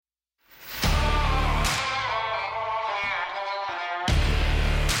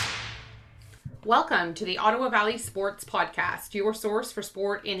Welcome to the Ottawa Valley Sports Podcast, your source for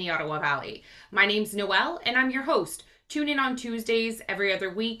sport in the Ottawa Valley. My name's Noelle, and I'm your host. Tune in on Tuesdays every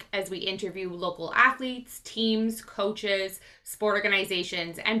other week as we interview local athletes, teams, coaches, sport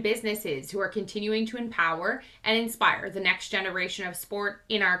organizations, and businesses who are continuing to empower and inspire the next generation of sport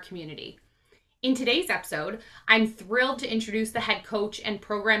in our community. In today's episode, I'm thrilled to introduce the head coach and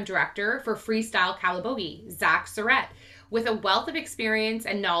program director for Freestyle Calabogie, Surette. With a wealth of experience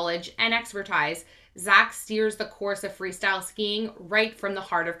and knowledge and expertise, Zach steers the course of freestyle skiing right from the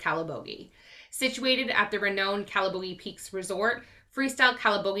heart of Calabogie. Situated at the renowned Calabogie Peaks Resort, Freestyle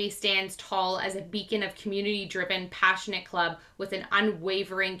Calabogie stands tall as a beacon of community-driven, passionate club with an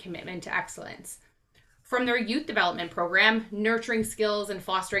unwavering commitment to excellence. From their youth development program, nurturing skills and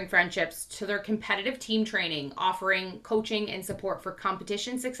fostering friendships, to their competitive team training, offering coaching and support for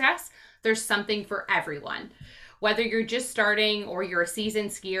competition success, there's something for everyone. Whether you're just starting or you're a seasoned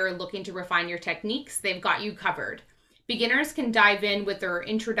skier looking to refine your techniques, they've got you covered. Beginners can dive in with their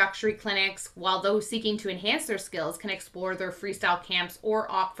introductory clinics, while those seeking to enhance their skills can explore their freestyle camps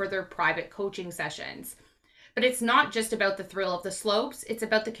or opt for their private coaching sessions. But it's not just about the thrill of the slopes, it's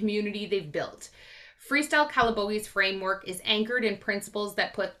about the community they've built. Freestyle Calabogie's framework is anchored in principles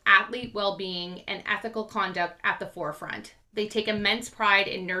that put athlete well-being and ethical conduct at the forefront. They take immense pride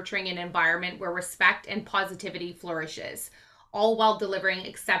in nurturing an environment where respect and positivity flourishes, all while delivering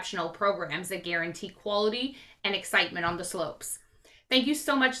exceptional programs that guarantee quality and excitement on the slopes. Thank you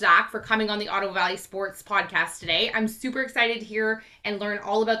so much, Zach, for coming on the Ottawa Valley Sports Podcast today. I'm super excited to hear and learn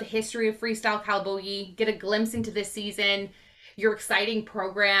all about the history of Freestyle Calabogie, get a glimpse into this season, your exciting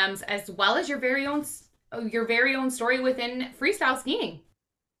programs, as well as your very own story within freestyle skiing.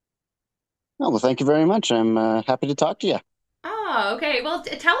 Oh, well, thank you very much. I'm happy to talk to you. Oh, okay. Well,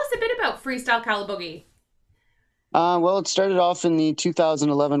 tell us a bit about Freestyle Calabogie. Well, it started off in the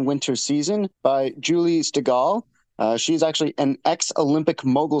 2011 winter season by Julie Stegall. She's actually an ex-Olympic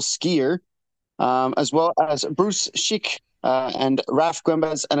mogul skier, as well as Bruce Schick and Raf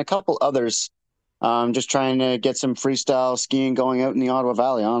Guembes and a couple others. Just trying to get some freestyle skiing going out in the Ottawa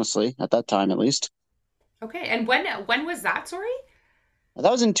Valley, honestly, at that time at least. Okay, and when was that, sorry?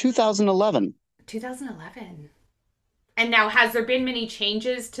 That was in 2011. 2011. And now, has there been many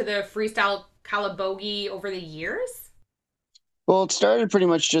changes to the Freestyle Calabogie over the years? Well, it started pretty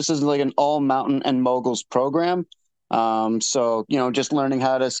much just as like an all mountain and moguls program. Just learning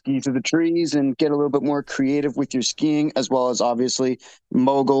how to ski through the trees and get a little bit more creative with your skiing, as well as obviously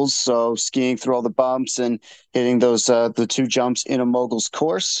moguls. So skiing through all the bumps and hitting those the two jumps in a moguls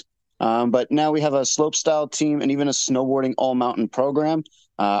course. But now we have a slopestyle team and even a snowboarding all mountain program.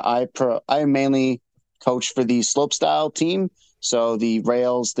 I mainly coach for the slopestyle team, so the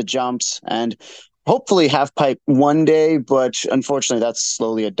rails, the jumps, and hopefully half pipe one day, but unfortunately that's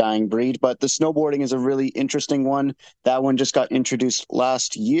slowly a dying breed. But the snowboarding is a really interesting one. That one just got introduced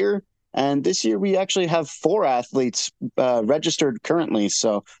last year. And this year we actually have four athletes registered currently.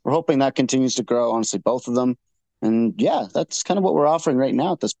 So we're hoping that continues to grow, honestly, both of them. And yeah, that's kind of what we're offering right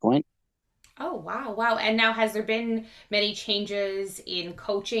now at this point. Oh, wow, wow. And now, has there been many changes in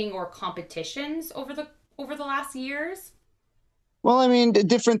coaching or competitions over the last years? Well, I mean,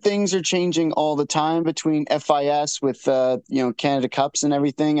 different things are changing all the time between FIS with Canada Cups and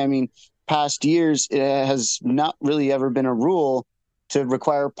everything. I mean, past years it has not really ever been a rule to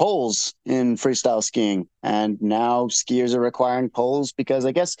require poles in freestyle skiing, and now skiers are requiring poles because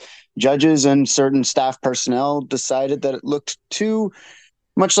I guess judges and certain staff personnel decided that it looked too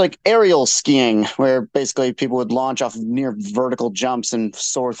much like aerial skiing, where basically people would launch off near vertical jumps and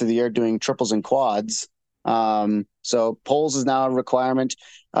soar through the air doing triples and quads. So poles is now a requirement.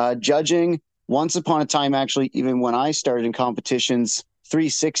 Judging, once upon a time, actually, even when I started in competitions,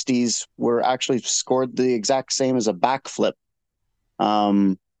 360s were actually scored the exact same as a backflip.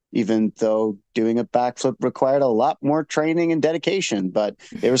 Um, Even though doing a backflip required a lot more training and dedication, but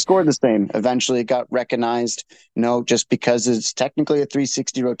they were scored the same. Eventually, it got recognized, just because it's technically a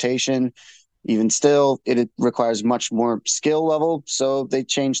 360 rotation, even still, it requires much more skill level. So they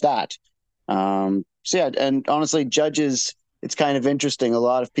changed that. So yeah, and honestly, judges, it's kind of interesting. A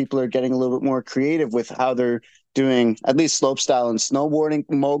lot of people are getting a little bit more creative with how they're doing, at least slopestyle and snowboarding.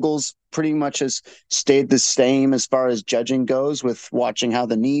 Moguls pretty much has stayed the same as far as judging goes, with watching how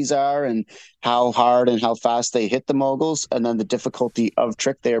the knees are and how hard and how fast they hit the moguls, and then the difficulty of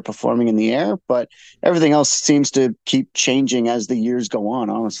trick they are performing in the air. But everything else seems to keep changing as the years go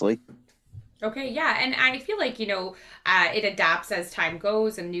on, honestly. Okay, yeah, and I feel like, it adapts as time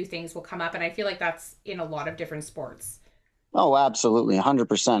goes and new things will come up, and I feel like that's in a lot of different sports. Oh, absolutely,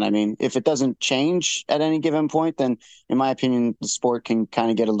 100%. I mean, if it doesn't change at any given point, then in my opinion, the sport can kind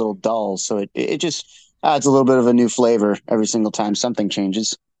of get a little dull. So it just adds a little bit of a new flavor every single time something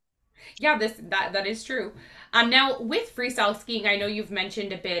changes. Yeah, that is true. Now with freestyle skiing, I know you've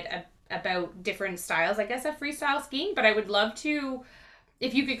mentioned a bit about different styles, I guess, of freestyle skiing, but I would love to,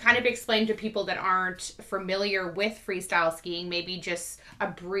 if you could kind of explain to people that aren't familiar with freestyle skiing, maybe just a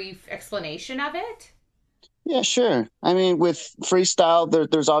brief explanation of it. Yeah, sure. I mean, with freestyle,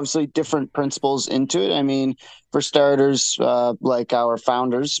 there's obviously different principles into it. I mean, for starters, like our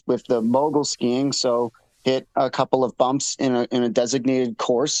founders with the mogul skiing, so hit a couple of bumps in a designated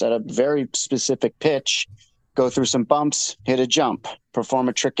course at a very specific pitch, go through some bumps, hit a jump, perform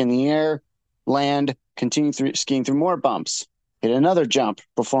a trick in the air, land, continue through skiing through more bumps, hit another jump,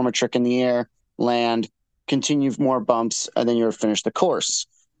 perform a trick in the air, land, continue more bumps, and then you're finished the course.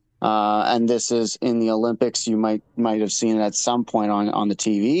 And this is in the Olympics. You might have seen it at some point on the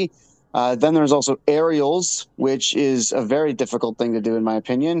TV. Then there's also aerials, which is a very difficult thing to do, in my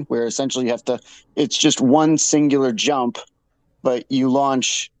opinion, where essentially you have to. It's just one singular jump, but you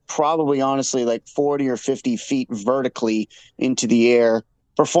launch probably honestly like 40 or 50 feet vertically into the air,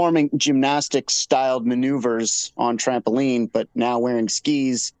 performing gymnastics styled maneuvers on trampoline, but now wearing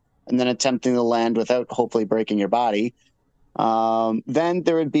skis and then attempting to land without hopefully breaking your body. Then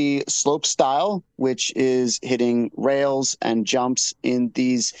there would be slope style, which is hitting rails and jumps in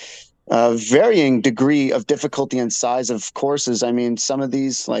these varying degree of difficulty and size of courses. I mean, some of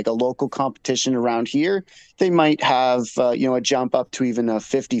these, like a local competition around here, they might have a jump up to even a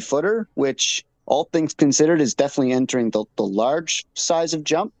 50-footer, which all things considered is definitely entering the large size of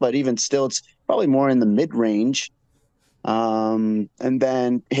jump, but even still, it's probably more in the mid range. And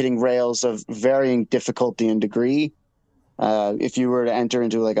then hitting rails of varying difficulty and degree. If you were to enter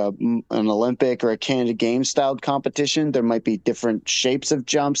into like an Olympic or a Canada Games styled competition, there might be different shapes of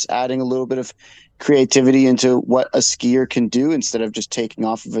jumps, adding a little bit of creativity into what a skier can do instead of just taking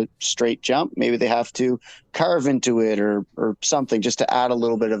off of a straight jump. Maybe they have to carve into it or something just to add a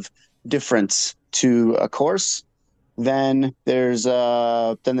little bit of difference to a course. Then there's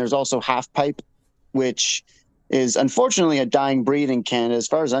also half pipe, which is unfortunately a dying breed in Canada. As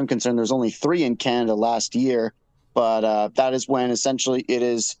far as I'm concerned, there's only three in Canada last year, but that is when essentially it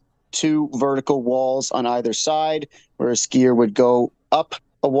is two vertical walls on either side, where a skier would go up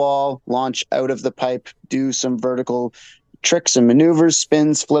a wall, launch out of the pipe, do some vertical tricks and maneuvers,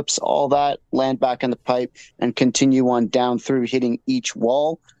 spins, flips, all that, land back in the pipe, and continue on down through hitting each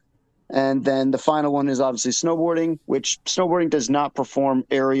wall. And then the final one is obviously snowboarding, which snowboarding does not perform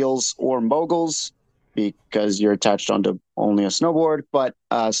aerials or moguls because you're attached onto only a snowboard. But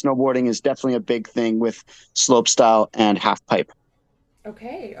snowboarding is definitely a big thing with slope style and half pipe.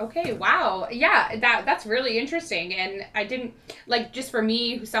 Okay, okay, wow. Yeah, that's really interesting. And I didn't like, just for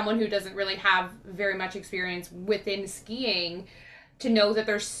me, someone who doesn't really have very much experience within skiing, to know that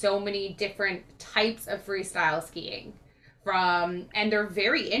there's so many different types of freestyle skiing from, and they're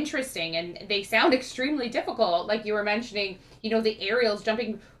very interesting and they sound extremely difficult. Like you were mentioning, the aerials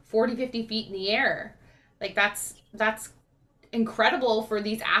jumping 40, 50 feet in the air. Like that's incredible for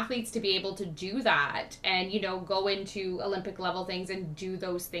these athletes to be able to do that and go into Olympic level things and do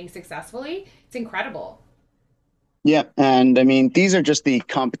those things successfully. It's incredible. Yeah, and I mean these are just the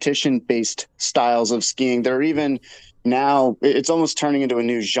competition-based styles of skiing. There are even now it's almost turning into a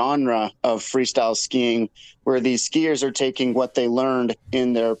new genre of freestyle skiing where these skiers are taking what they learned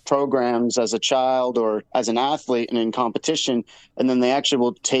in their programs as a child or as an athlete and in competition, and then they actually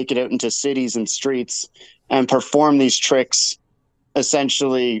will take it out into cities and streets and perform these tricks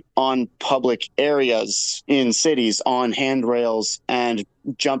essentially on public areas in cities on handrails and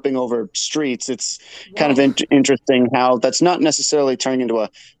jumping over streets. It's kind of Whoa. interesting how that's not necessarily turning into a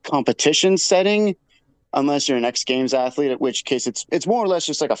competition setting unless you're an X Games athlete, at which case it's more or less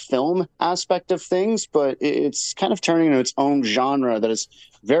just like a film aspect of things, but it's kind of turning into its own genre that is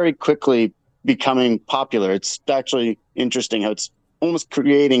very quickly becoming popular. It's actually interesting how it's almost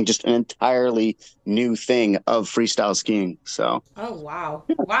creating just an entirely new thing of freestyle skiing. So Oh, wow.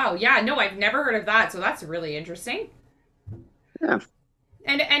 Wow. Yeah, no, I've never heard of that. So that's really interesting. yeah.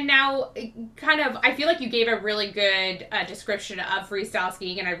 And now, kind of, I feel like you gave a really good description of freestyle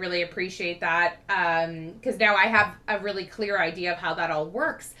skiing, and I really appreciate that because now I have a really clear idea of how that all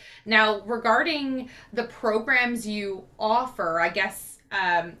works. Now, regarding the programs you offer, I guess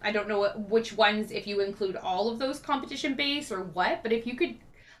I don't know which ones, if you include all of those competition based or what, but if you could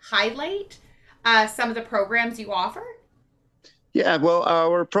highlight some of the programs you offer. Yeah, well,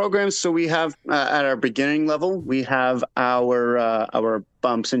 our programs. So we have at our beginning level, we have our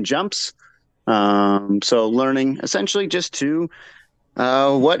bumps and jumps. So learning essentially just to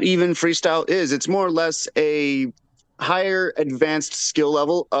what even freestyle is. It's more or less a higher advanced skill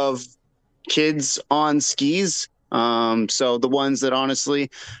level of kids on skis. So the ones that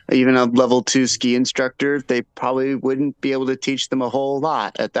honestly, even a level two ski instructor, they probably wouldn't be able to teach them a whole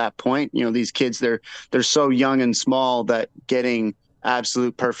lot at that point. You know, these kids, they're so young and small that getting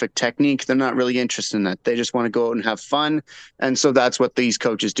absolute perfect technique, they're not really interested in that. They just want to go out and have fun. And so that's what these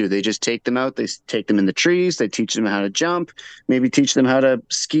coaches do. They just take them out, they take them in the trees, they teach them how to jump, maybe teach them how to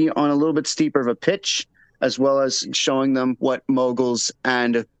ski on a little bit steeper of a pitch, as well as showing them what moguls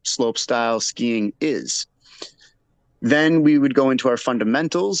and slope style skiing is. Then we would go into our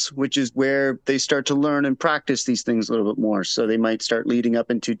fundamentals, which is where they start to learn and practice these things a little bit more. So they might start leading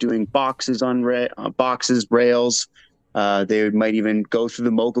up into doing boxes on boxes, rails. They might even go through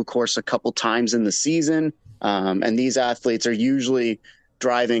the mogul course a couple times in the season. And these athletes are usually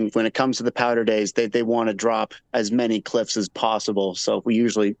driving when it comes to the powder days. They want to drop as many cliffs as possible. So we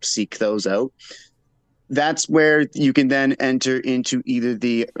usually seek those out. That's where you can then enter into either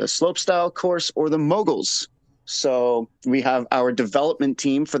the slope style course or the moguls. So we have our development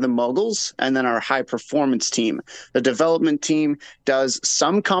team for the moguls and then our high performance team. The development team does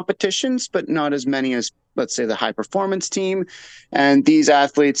some competitions, but not as many as, let's say, the high performance team. And these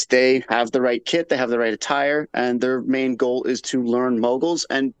athletes, they have the right kit, they have the right attire, and their main goal is to learn moguls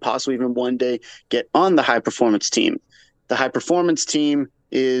and possibly even one day get on the high performance team. The high performance team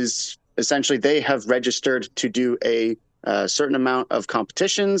is essentially they have registered to do a certain amount of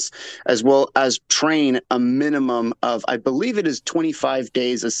competitions as well as train a minimum of, I believe it is 25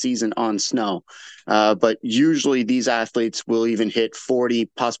 days a season on snow. But usually these athletes will even hit 40,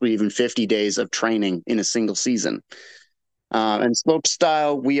 possibly even 50 days of training in a single season. And slope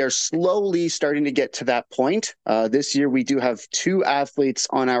style, we are slowly starting to get to that point. This year, we do have two athletes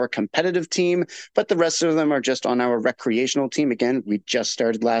on our competitive team, but the rest of them are just on our recreational team. Again, we just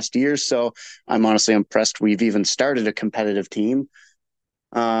started last year, so I'm honestly impressed we've even started a competitive team.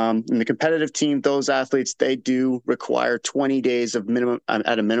 In the competitive team, those athletes, they do require 20 days of minimum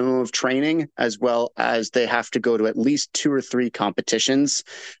at a minimum of training, as well as they have to go to at least two or three competitions.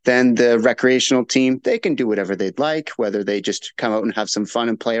 Then the recreational team, they can do whatever they'd like, whether they just come out and have some fun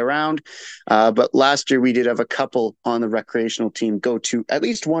and play around. But last year we did have a couple on the recreational team go to at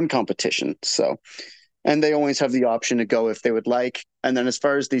least one competition. So and they always have the option to go if they would like. And then as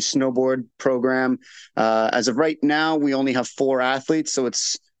far as the snowboard program, as of right now, we only have four athletes, so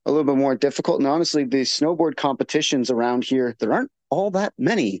it's a little bit more difficult. And honestly, the snowboard competitions around here, there aren't all that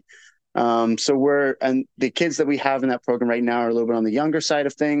many. So and the kids that we have in that program right now are a little bit on the younger side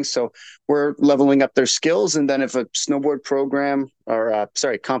of things. So we're leveling up their skills. And then if a snowboard program or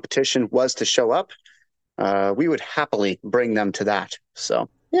sorry, competition was to show up, we would happily bring them to that. So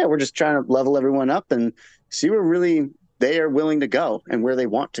yeah, we're just trying to level everyone up and see where really they are willing to go and where they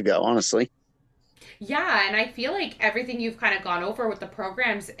want to go, honestly. Yeah, and I feel like everything you've kind of gone over with the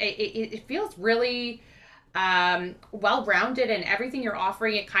programs, it feels really well rounded, and everything you're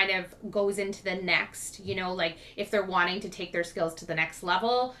offering, it kind of goes into the next, like if they're wanting to take their skills to the next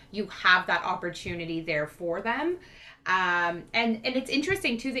level, you have that opportunity there for them. And it's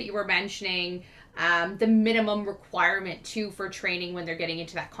interesting too that you were mentioning the minimum requirement too for training when they're getting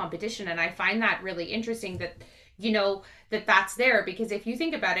into that competition, and I find that really interesting that that's there, because if you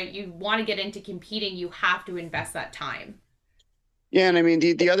think about it, you want to get into competing, you have to invest that time. Yeah, and I mean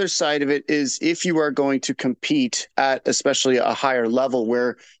the other side of it is if you are going to compete at especially a higher level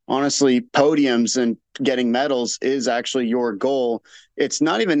where honestly podiums and getting medals is actually your goal, it's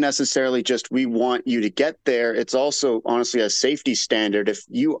not even necessarily just we want you to get there. It's also honestly a safety standard. If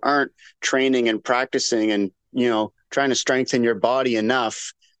you aren't training and practicing and, trying to strengthen your body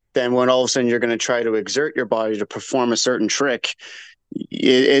enough, then when all of a sudden you're going to try to exert your body to perform a certain trick,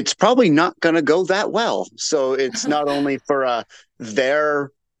 it's probably not going to go that well. So it's not only for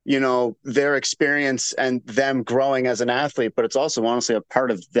their their experience and them growing as an athlete, but it's also honestly a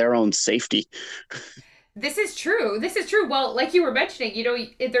part of their own safety. This is true. This is true. Well, like you were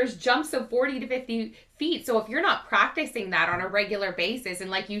mentioning, there's jumps of 40 to 50 feet. So if you're not practicing that on a regular basis, and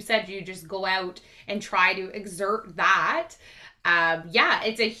like you said, you just go out and try to exert that, yeah,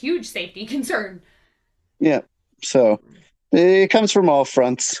 it's a huge safety concern. Yeah, so it comes from all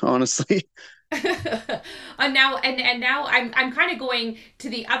fronts, honestly. And now I'm kind of going to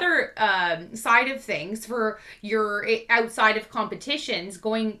the other side of things for your outside of competitions,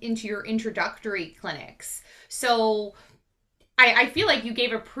 going into your introductory clinics. So I feel like you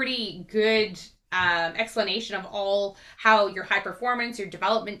gave a pretty good explanation of all how your high performance, your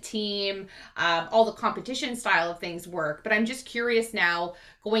development team, all the competition style of things work. But I'm just curious now,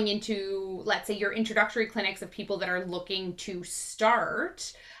 going into, let's say, your introductory clinics of people that are looking to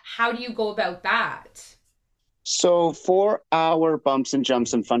start, how do you go about that? So for our bumps and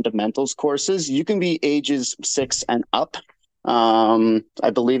jumps and fundamentals courses, you can be ages 6 and up. I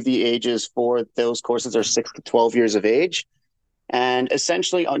believe the ages for those courses are 6 to 12 years of age. And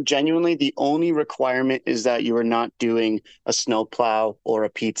essentially, genuinely, the only requirement is that you are not doing a snowplow or a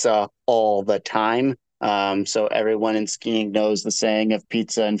pizza all the time. So everyone in skiing knows the saying of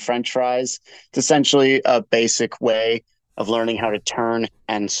pizza and French fries. It's essentially a basic way of learning how to turn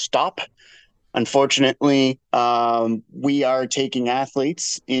and stop. Unfortunately, we are taking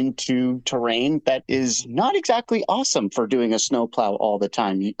athletes into terrain that is not exactly awesome for doing a snowplow all the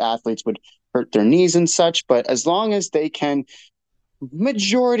time. Athletes would hurt their knees and such, but as long as they can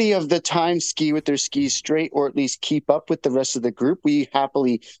majority of the time ski with their skis straight or at least keep up with the rest of the group, we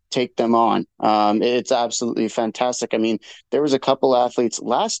happily take them on. It's absolutely fantastic. I mean, there was a couple athletes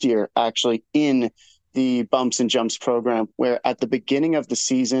last year actually in the bumps and jumps program where at the beginning of the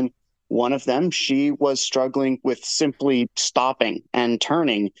season, one of them, she was struggling with simply stopping and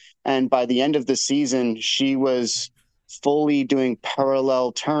turning. And by the end of the season, she was fully doing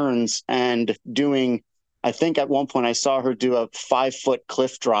parallel turns and doing, I think at one point I saw her do a 5 foot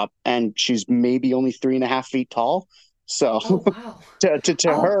cliff drop, and she's maybe only 3.5 feet tall. So Oh, wow. to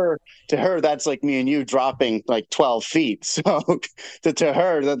Oh, her, that's like me and you dropping like 12 feet. So to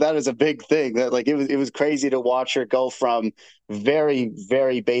her, that is a big thing. That like it was crazy to watch her go from very,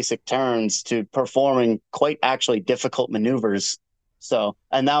 very basic turns to performing quite actually difficult maneuvers. So,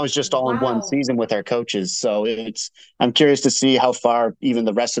 and that was just all in one wow. season with our coaches. So I'm curious to see how far even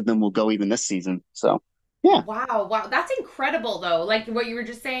the rest of them will go even this season. So, yeah. Wow, wow. That's incredible though. Like what you were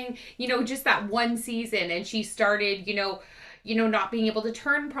just saying, just that one season and she started, not being able to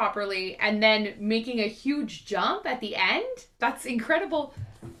turn properly and then making a huge jump at the end. That's incredible.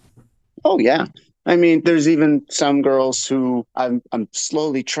 Oh yeah. I mean, there's even some girls who I'm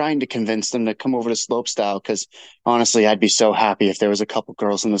slowly trying to convince them to come over to slopestyle because honestly, I'd be so happy if there was a couple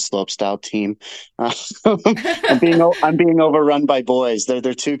girls in the slopestyle team. Uh, I'm being overrun by boys. They're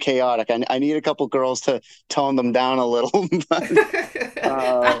too chaotic. I need a couple girls to tone them down a little. But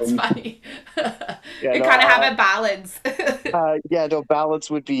That's um, funny. yeah, And no, kind of have a balance. yeah, no, balance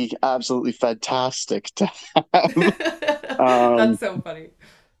would be absolutely fantastic to have. Um, That's so funny.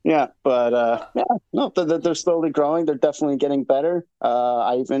 Yeah, but yeah, no, they're slowly growing. They're definitely getting better.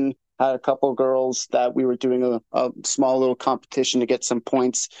 I even had a couple girls that we were doing a small little competition to get some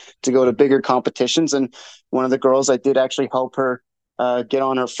points to go to bigger competitions. And one of the girls, I did actually help her get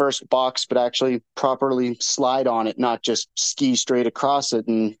on her first box, but actually properly slide on it, not just ski straight across it.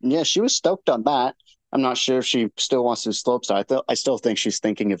 And yeah, she was stoked on that. I'm not sure if she still wants to do slopestyle. I still think she's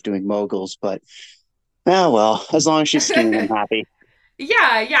thinking of doing moguls, but yeah, well, as long as she's skiing, I'm happy.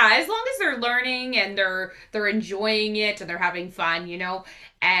 Yeah, yeah. As long as they're learning and they're enjoying it and they're having fun,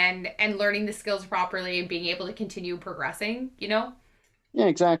 and learning the skills properly and being able to continue progressing. Yeah,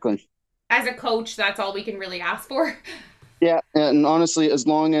 exactly. As a coach, that's all we can really ask for. Yeah, and honestly, as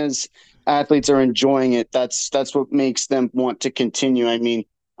long as athletes are enjoying it, that's what makes them want to continue. I mean,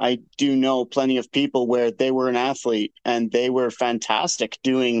 I do know plenty of people where they were an athlete and they were fantastic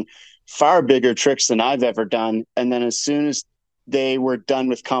doing far bigger tricks than I've ever done. And then as soon as they were done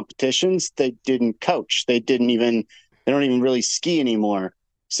with competitions, they didn't coach. They don't even really ski anymore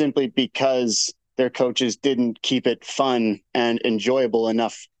simply because their coaches didn't keep it fun and enjoyable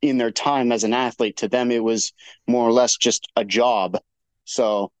enough in their time as an athlete. To them, it was more or less just a job.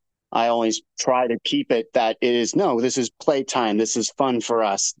 So I always try to keep it that it is no, this is playtime. This is fun for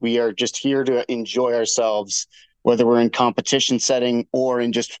us. We are just here to enjoy ourselves, whether we're in competition setting or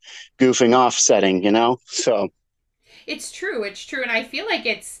in just goofing off setting. So, It's true. It's true. And I feel like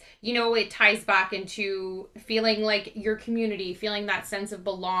it ties back into feeling like your community, feeling that sense of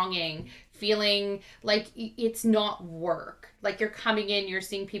belonging, feeling like it's not work. Like you're coming in, you're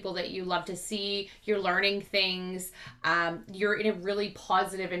seeing people that you love to see, you're learning things, you're in a really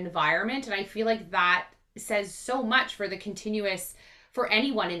positive environment. And I feel like that says so much for the continuous, for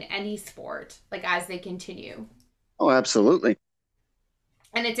anyone in any sport, like as they continue. oh, absolutely.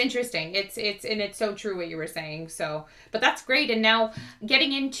 And it's interesting, it's so true what you were saying. So but that's great. And now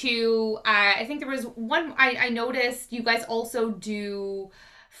getting into I think there was one I noticed you guys also do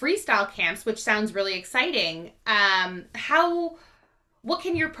freestyle camps, which sounds really exciting. How What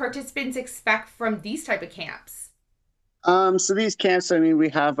can your participants expect from these type of camps? So these camps, I mean, we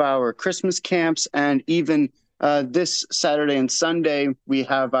have our Christmas camps and even this Saturday and Sunday, we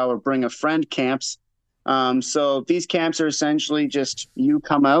have our Bring a Friend camps. So these camps are essentially just you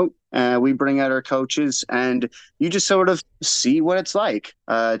come out, we bring out our coaches, and you just sort of see what it's like.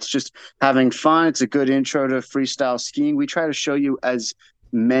 It's just having fun. It's a good intro to freestyle skiing. We try to show you as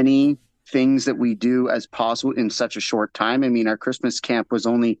many things that we do as possible in such a short time. I mean, our Christmas camp was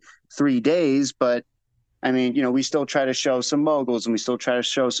only 3 days, but I mean, we still try to show some moguls and we still try to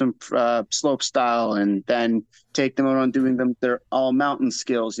show some slope style and then take them out on doing them their all mountain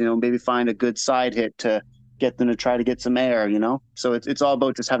skills, maybe find a good side hit to get them to try to get some air. So it's all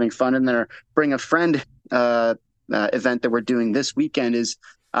about just having fun in there. Bring a friend event that we're doing this weekend is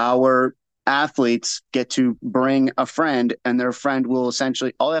our athletes get to bring a friend and their friend will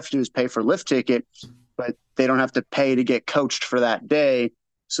essentially, all they have to do is pay for lift ticket, but they don't have to pay to get coached for that day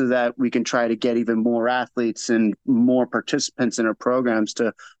so that we can try to get even more athletes and more participants in our programs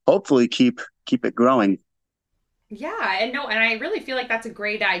to hopefully keep it growing. Yeah, and no, and I really feel like that's a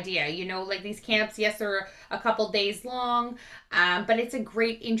great idea. Like these camps, yes, they're a couple days long, but it's a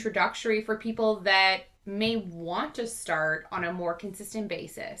great introductory for people that may want to start on a more consistent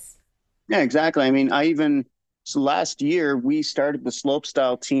basis. Yeah, exactly. I mean, so last year we started the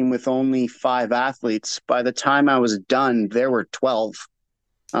slopestyle team with only 5 athletes. By the time I was done, there were 12.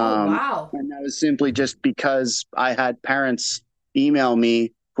 Oh, Um, wow. and that was simply just because I had parents email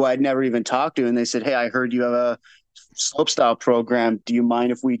me who I'd never even talked to, and they said, "Hey, I heard you have a slopestyle program. Do you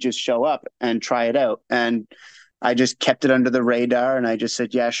mind if we just show up and try it out?" And I just kept it under the radar, and I just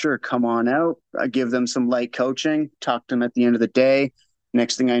said, "Yeah, sure, come on out." I give them some light coaching, talk to them at the end of the day.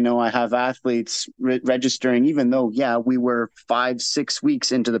 Next thing I know, I have athletes registering, even though, yeah, we were 5, 6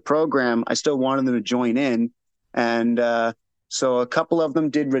 weeks into the program. I still wanted them to join in. And so a couple of them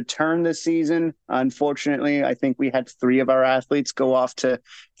did return this season. Unfortunately, I think we had 3 of our athletes go off to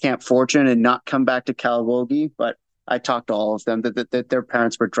Camp Fortune and not come back to Calabogie. But I talked to all of them that their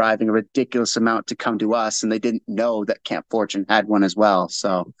parents were driving a ridiculous amount to come to us, and they didn't know that Camp Fortune had one as well.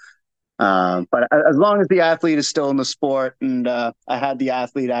 So but as long as the athlete is still in the sport, and I had the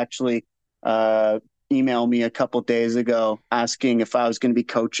athlete actually uh, email me a couple days ago asking if I was going to be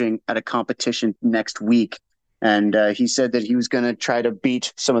coaching at a competition next week. And he said that he was going to try to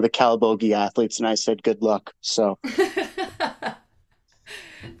beat some of the Calabogie athletes, and I said, "Good luck." So,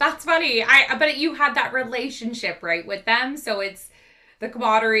 That's funny. I but you had that relationship, right, with them, so it's the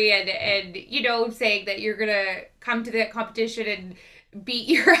camaraderie and saying that you're gonna come to that competition and beat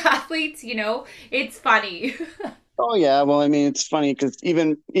your athletes. It's funny. oh yeah, well, I mean, it's funny because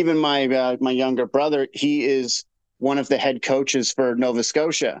even my younger brother, he is one of the head coaches for Nova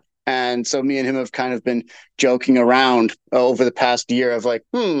Scotia. And so me and him have kind of been joking around over the past year of like,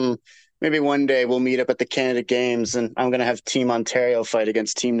 maybe one day we'll meet up at the Canada Games and I'm going to have Team Ontario fight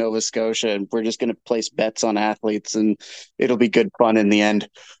against Team Nova Scotia. And we're just going to place bets on athletes and it'll be good fun in the end.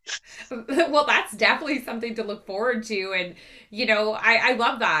 Well, that's definitely something to look forward to. And, I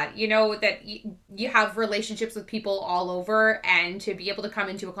love that, that you have relationships with people all over and to be able to come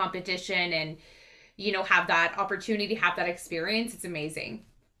into a competition and, have that opportunity, have that experience. It's amazing.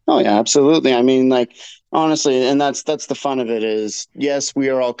 Oh yeah, absolutely. I mean, like honestly, and that's the fun of it is yes, we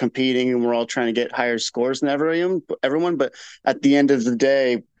are all competing and we're all trying to get higher scores than everyone, but at the end of the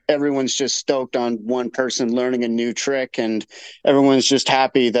day, everyone's just stoked on one person learning a new trick and everyone's just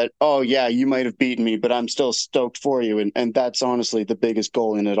happy that, oh yeah, you might have beaten me, but I'm still stoked for you. And that's honestly the biggest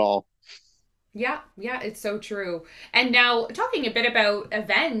goal in it all. Yeah, yeah, it's so true. And now talking a bit about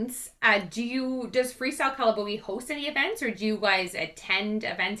events, does Freestyle Calabogie host any events or do you guys attend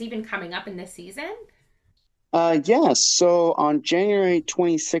events even coming up in this season? Yes. So on January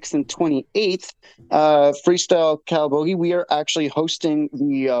 26th and 28th, Freestyle Calabogie, we are actually hosting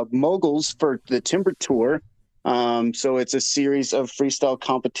the moguls for the Timber Tour. So it's a series of freestyle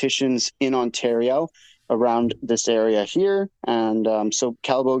competitions in Ontario around this area here. And so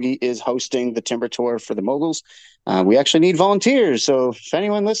Calabogie is hosting the Timber Tour for the moguls. We actually need volunteers. So if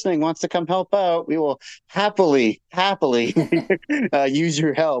anyone listening wants to come help out, we will happily use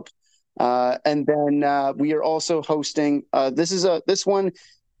your help. And then we are also hosting. This one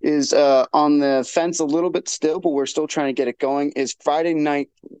is on the fence a little bit still, but we're still trying to get it going. Is Friday Night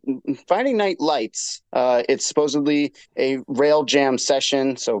Lights. It's supposedly a rail jam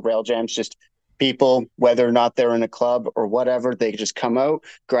session. So rail jam's just people, whether or not they're in a club or whatever, they just come out,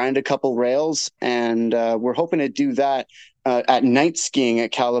 grind a couple rails, and we're hoping to do that at night skiing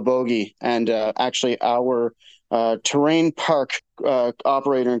at Calabogie. And actually, our terrain park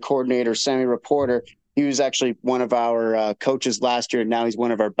operator and coordinator, Sammy Reporter, He was actually one of our coaches last year. Now he's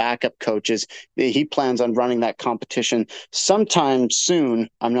one of our backup coaches. He plans on running that competition sometime soon.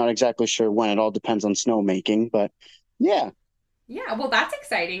 I'm not exactly sure when. It all depends on snowmaking, but yeah. Yeah, well, that's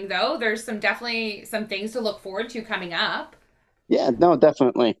exciting though. There's some definitely some things to look forward to coming up. Yeah, no,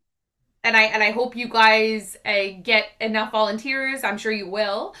 definitely. And I hope you guys get enough volunteers. I'm sure you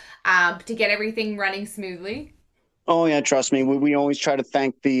will, to get everything running smoothly. Oh yeah, trust me. We always try to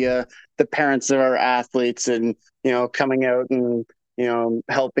thank the parents of our athletes, and coming out and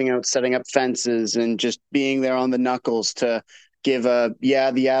helping out setting up fences and just being there on the knuckles to give a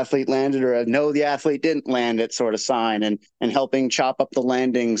yeah the athlete landed or a no the athlete didn't land it sort of sign, and helping chop up the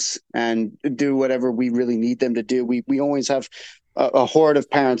landings and do whatever we really need them to do. We always have a horde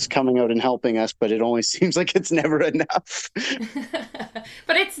of parents coming out and helping us, but it always seems like it's never enough.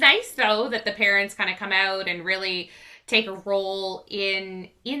 But it's nice though that the parents kind of come out and really take a role in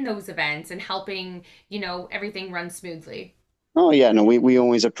those events and helping, everything run smoothly. Oh yeah, no, we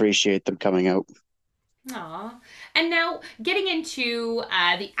always appreciate them coming out. Aw. And now getting into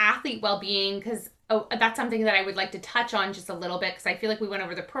the athlete well-being, because that's something that I would like to touch on just a little bit, because I feel like we went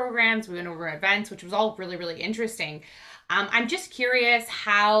over the programs, we went over events, which was all really, really interesting. I'm just curious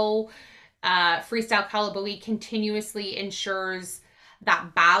how Freestyle Calabogie continuously ensures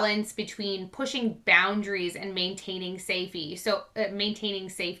that balance between pushing boundaries and maintaining safety. So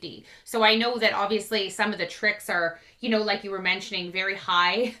I know that obviously some of the tricks are, like you were mentioning, very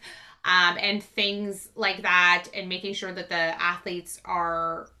high, and things like that, and making sure that the athletes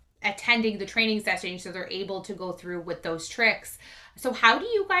are attending the training session so they're able to go through with those tricks. So how do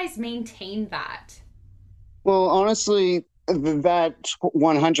you guys maintain that? Well, honestly, that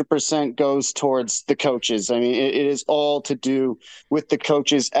 100% goes towards the coaches. I mean, it is all to do with the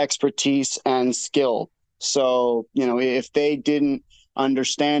coaches' expertise and skill. So, if they didn't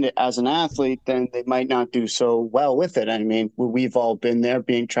understand it as an athlete, then they might not do so well with it. I mean, we've all been there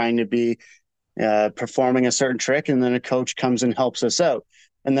being trying to be performing a certain trick, and then a coach comes and helps us out.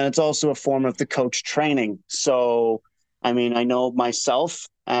 And then it's also a form of the coach training. So, I mean, I know myself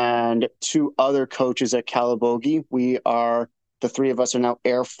and two other coaches at Calabogie. The three of us are now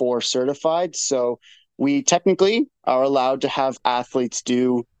Air Force certified. So we technically are allowed to have athletes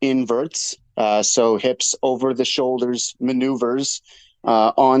do inverts. So hips over the shoulders maneuvers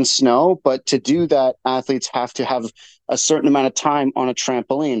on snow. But to do that, athletes have to have a certain amount of time on a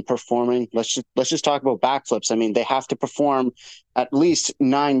trampoline performing. Let's just talk about backflips. I mean, they have to perform at least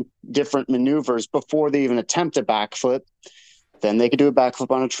 9 different maneuvers before they even attempt a backflip. Then they could do a backflip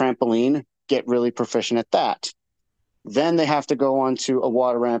on a trampoline, get really proficient at that. Then they have to go onto a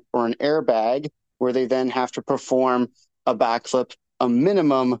water ramp or an airbag, where they then have to perform a backflip a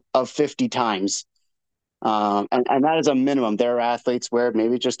minimum of 50 times. And that is a minimum. There are athletes where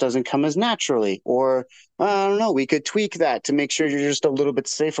maybe it just doesn't come as naturally, or I don't know, we could tweak that to make sure you're just a little bit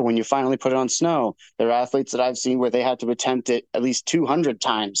safer when you finally put it on snow. There are athletes that I've seen where they had to attempt it at least 200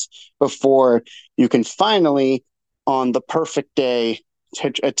 times before you can finally, on the perfect day,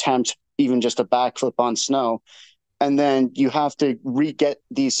 to attempt even just a backflip on snow. And then you have to re-get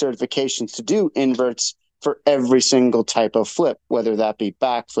these certifications to do inverts for every single type of flip, whether that be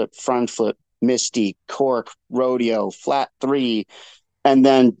backflip, front flip, misty, cork, rodeo, flat three, and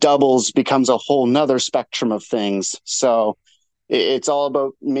then doubles becomes a whole nother spectrum of things. So it's all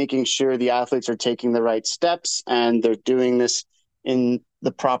about making sure the athletes are taking the right steps and they're doing this in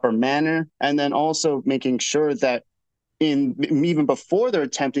the proper manner, and then also making sure that in even before they're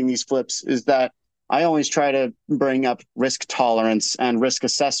attempting these flips is that I always try to bring up risk tolerance and risk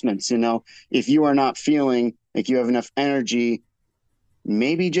assessments. If you are not feeling like you have enough energy,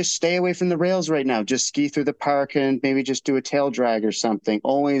 maybe just stay away from the rails right now. Just ski through the park and maybe just do a tail drag or something.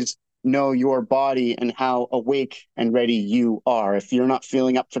 Always know your body and how awake and ready you are. If you're not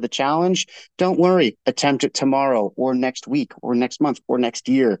feeling up for the challenge, don't worry. Attempt it tomorrow or next week or next month or next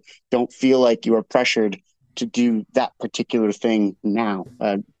year. Don't feel like you are pressured to do that particular thing now.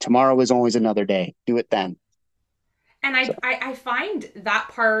 Tomorrow is always another day. Do it then. And So, I find that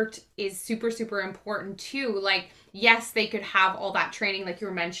part is super, super important too. Like, yes, they could have all that training, like you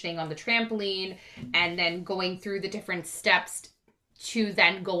were mentioning, on the trampoline, and then going through the different steps to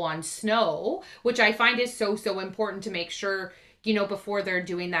then go on snow, which I find is so, so important to make sure, before they're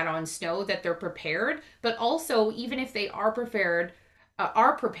doing that on snow, that they're prepared. But also, even if they are prepared,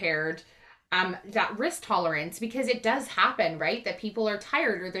 that risk tolerance, because it does happen, right? That people are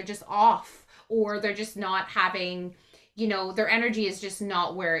tired, or they're just off, or they're just not having, their energy is just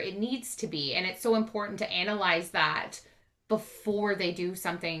not where it needs to be. And it's so important to analyze that before they do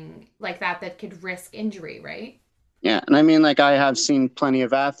something like that could risk injury, right? yeah. And I mean, like, I have seen plenty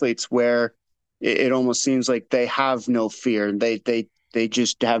of athletes where it almost seems like they have no fear. They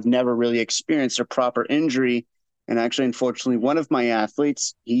just have never really experienced a proper injury. And actually, unfortunately, one of my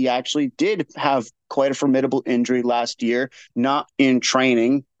athletes, he actually did have quite a formidable injury last year, not in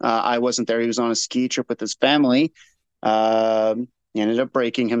training. I wasn't there. He was on a ski trip with his family. He ended up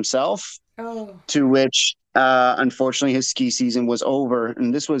breaking himself, Oh. to which unfortunately his ski season was over.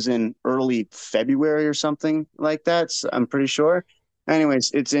 And this was in early February or something like that. So I'm pretty sure.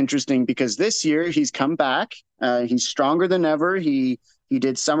 Anyways, it's interesting because this year he's come back. He's stronger than ever. He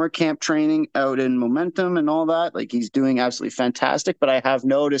did summer camp training out in Momentum and all that. Like he's doing absolutely fantastic. But I have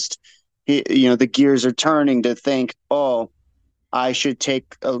noticed, the gears are turning to think, oh, I should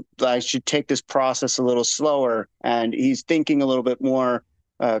take this process a little slower, and he's thinking a little bit more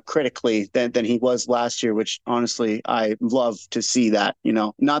critically than he was last year, which honestly I love to see that.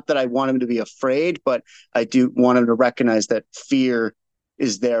 Not that I want him to be afraid, but I do want him to recognize that fear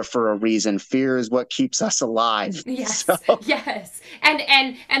is there for a reason. Fear is what keeps us alive. So Yes, yes.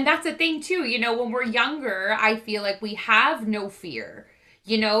 And that's the thing too, when we're younger, I feel like we have no fear,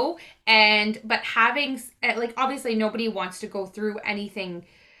 you know? And but having like obviously nobody wants to go through anything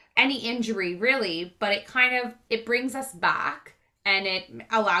any injury really, but it brings us back and it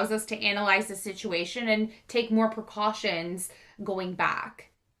allows us to analyze the situation and take more precautions going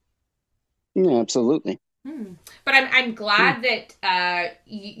back. yeah, absolutely. Hmm. But I'm glad that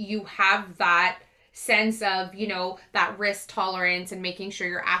you have that sense of that risk tolerance and making sure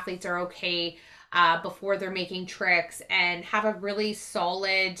your athletes are okay before they're making tricks and have a really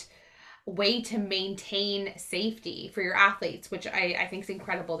solid way to maintain safety for your athletes, which I think is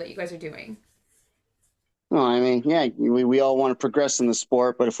incredible that you guys are doing. Well, I mean, yeah, we all want to progress in the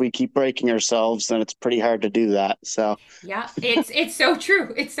sport, but if we keep breaking ourselves, then it's pretty hard to do that. So, Yeah, it's so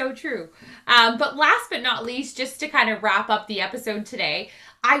true. It's so true. But last but not least, just to kind of wrap up the episode today,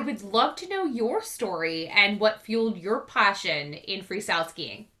 I would love to know your story and what fueled your passion in freestyle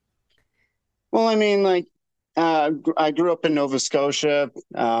skiing. well, I mean, like, I grew up in Nova Scotia.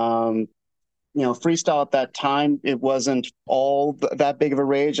 Freestyle at that time, it wasn't all that big of a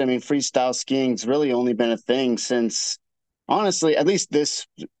rage. I mean, freestyle skiing's really only been a thing since, honestly, at least this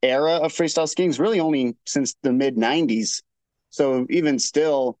era of freestyle skiing's really only since the mid 90s. So even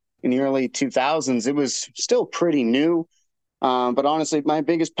still in the early 2000s, it was still pretty new. But honestly, my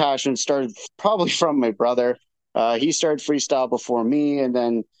biggest passion started probably from my brother. He started freestyle before me, and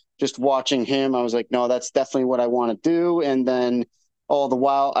then just watching him, I was like, no, that's definitely what I want to do. And then all the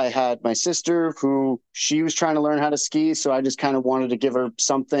while, I had my sister who she was trying to learn how to ski, so I just kind of wanted to give her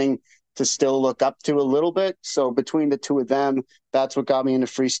something to still look up to a little bit. So between the two of them, that's what got me into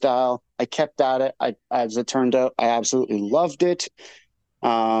freestyle. I kept at it. As it turned out, I absolutely loved it.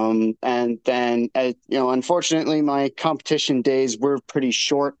 And then, unfortunately, my competition days were pretty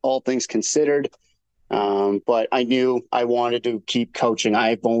short, all things considered. But I knew I wanted to keep coaching.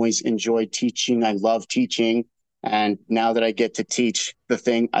 I've always enjoyed teaching. I love teaching. And now that I get to teach the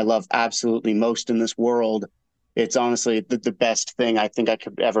thing I love absolutely most in this world, it's honestly the best thing I think I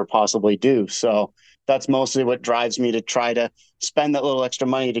could ever possibly do. So that's mostly what drives me to try to spend that little extra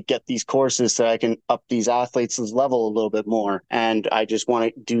money to get these courses so I can up these athletes' level a little bit more. And I just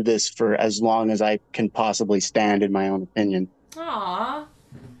want to do this for as long as I can possibly stand, in my own opinion. Aw.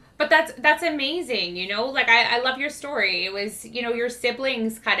 But that's amazing, Like I love your story. It was, your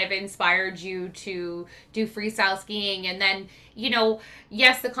siblings kind of inspired you to do freestyle skiing and then,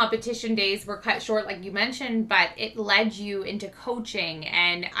 yes, the competition days were cut short like you mentioned, but it led you into coaching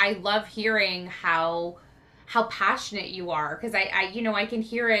and I love hearing how passionate you are because I can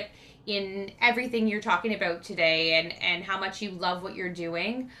hear it in everything you're talking about today and how much you love what you're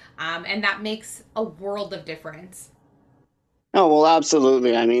doing. And that makes a world of difference. Oh, well,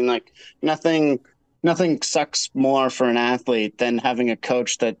 absolutely. I mean, like nothing, nothing sucks more for an athlete than having a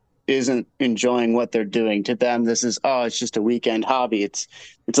coach that isn't enjoying what they're doing. To them, this is, oh, it's just a weekend hobby. It's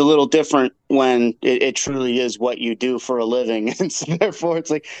a little different when it truly is what you do for a living. And so therefore it's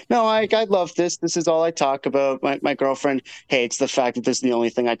like, no, I love this. This is all I talk about. My girlfriend hates the fact that this is the only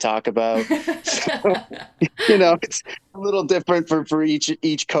thing I talk about. It's a little different for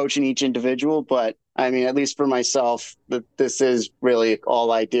each coach and each individual, but I mean, at least for myself, that this is really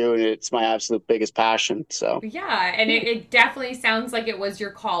all I do, and it's my absolute biggest passion. So, Yeah, and it definitely sounds like it was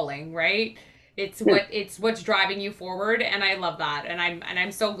your calling, right? yeah. It's what's driving you forward, and I love that. And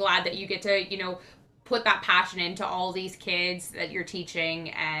I'm so glad that you get to, put that passion into all these kids that you're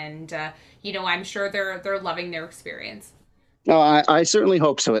teaching and I'm sure they're loving their experience. No, I certainly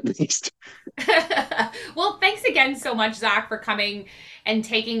hope so, at least. Well, thanks again so much, Zach, for coming and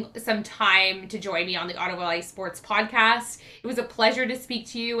taking some time to join me on the Ottawa Valley Sports Podcast. It was a pleasure to speak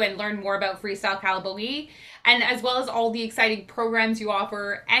to you and learn more about Freestyle Calabogie, and as well as all the exciting programs you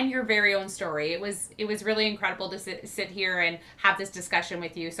offer and your very own story. It was really incredible to sit here and have this discussion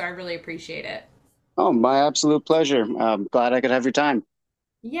with you. So I really appreciate it. Oh, my absolute pleasure. I'm glad I could have your time.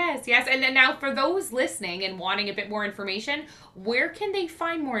 Yes, yes. And then now for those listening and wanting a bit more information, where can they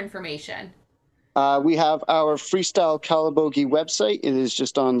find more information? We have our Freestyle Calabogie website. It is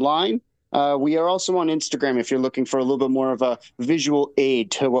just online. We are also on Instagram if you're looking for a little bit more of a visual aid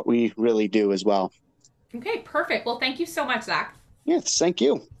to what we really do as well. Okay, perfect. Well, thank you so much, Zach. Yes, thank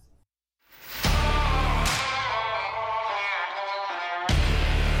you.